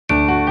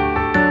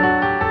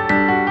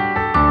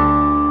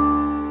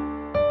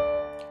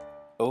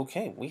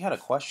Okay, we had a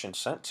question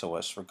sent to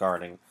us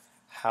regarding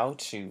how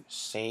to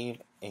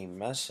save a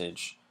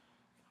message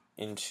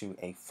into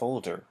a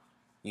folder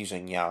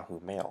using Yahoo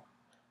Mail.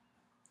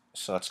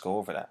 So let's go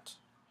over that.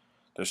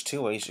 There's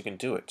two ways you can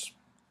do it,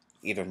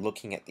 either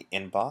looking at the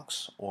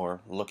inbox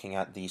or looking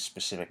at the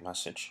specific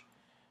message.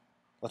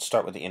 Let's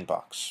start with the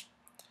inbox.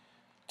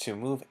 To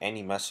move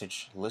any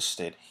message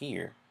listed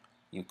here,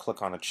 you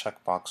click on a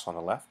checkbox on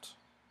the left,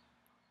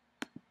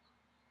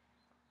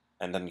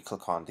 and then you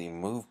click on the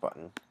Move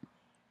button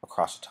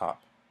across the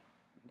top.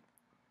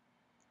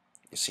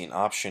 You see an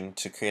option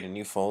to create a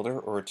new folder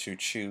or to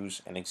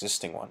choose an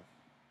existing one.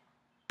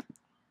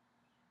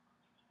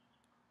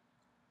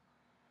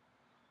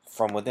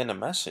 From within a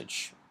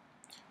message,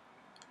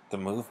 the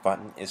Move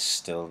button is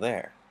still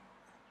there.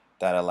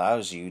 That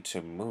allows you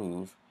to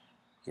move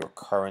your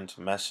current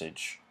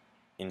message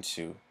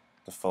into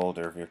the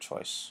folder of your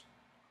choice.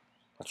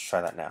 Let's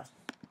try that now.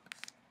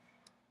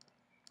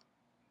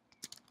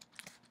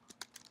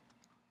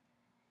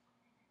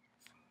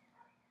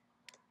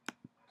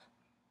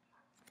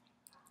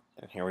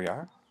 And here we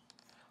are.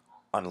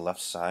 On the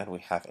left side, we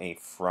have a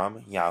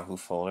From Yahoo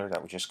folder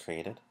that we just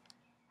created.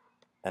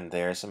 And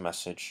there's a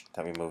message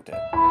that we moved in.